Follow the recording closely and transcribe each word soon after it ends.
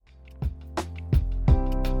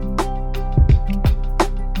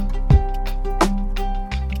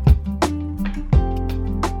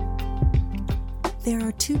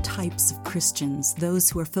two types of Christians, those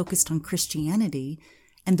who are focused on Christianity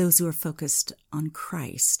and those who are focused on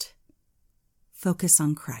Christ. Focus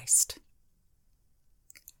on Christ.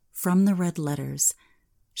 From the red letters,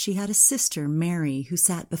 she had a sister, Mary, who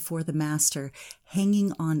sat before the Master,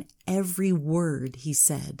 hanging on every word he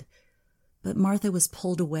said. But Martha was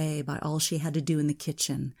pulled away by all she had to do in the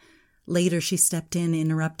kitchen. Later, she stepped in,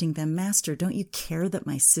 interrupting them. "Master, don't you care that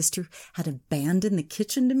my sister had abandoned the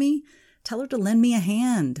kitchen to me? Tell her to lend me a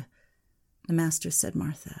hand." The Master said,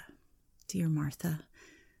 "Martha, dear Martha,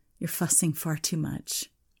 you're fussing far too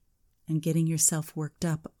much and getting yourself worked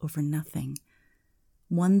up over nothing.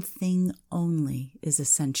 One thing only is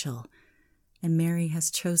essential, and Mary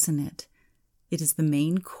has chosen it. It is the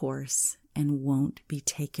main course and won't be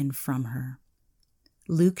taken from her."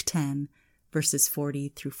 Luke 10, verses 40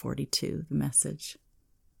 through 42, the Message.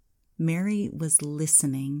 Mary was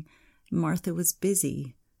listening. Martha was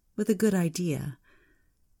busy with a good idea.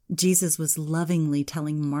 Jesus was lovingly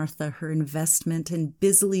telling Martha her investment in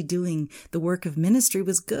busily doing the work of ministry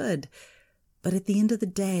was good. But at the end of the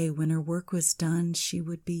day, when her work was done, she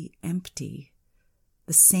would be empty.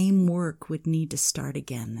 The same work would need to start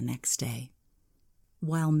again the next day.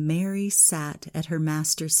 While Mary sat at her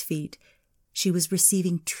Master's feet, she was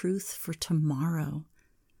receiving truth for tomorrow.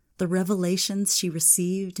 The revelations she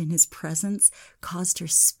received in his presence caused her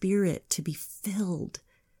spirit to be filled.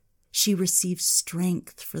 She received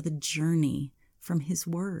strength for the journey from his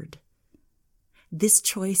word. This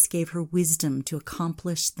choice gave her wisdom to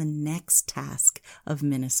accomplish the next task of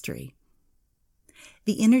ministry.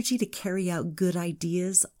 The energy to carry out good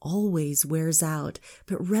ideas always wears out,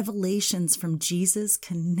 but revelations from Jesus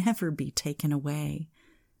can never be taken away.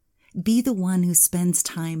 Be the one who spends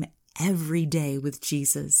time every day with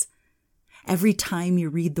Jesus. Every time you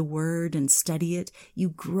read the Word and study it, you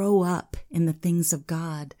grow up in the things of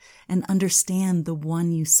God and understand the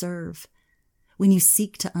one you serve. When you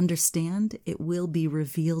seek to understand, it will be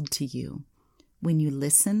revealed to you. When you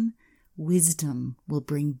listen, wisdom will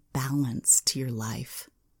bring balance to your life.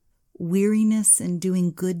 Weariness in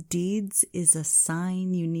doing good deeds is a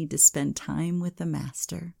sign you need to spend time with the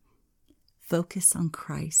Master. Focus on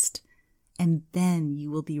Christ, and then you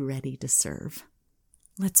will be ready to serve.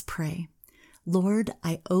 Let's pray. Lord,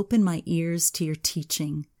 I open my ears to your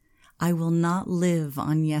teaching. I will not live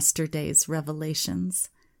on yesterday's revelations.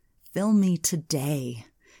 Fill me today,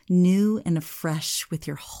 new and afresh with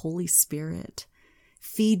your Holy Spirit.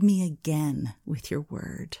 Feed me again with your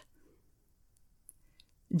word.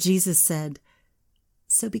 Jesus said,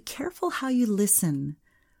 "So be careful how you listen,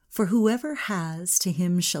 for whoever has, to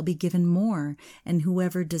him shall be given more, and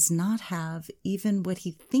whoever does not have, even what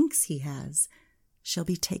he thinks he has, shall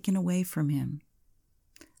be taken away from him."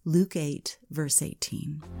 Luke 8, verse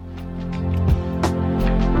 18.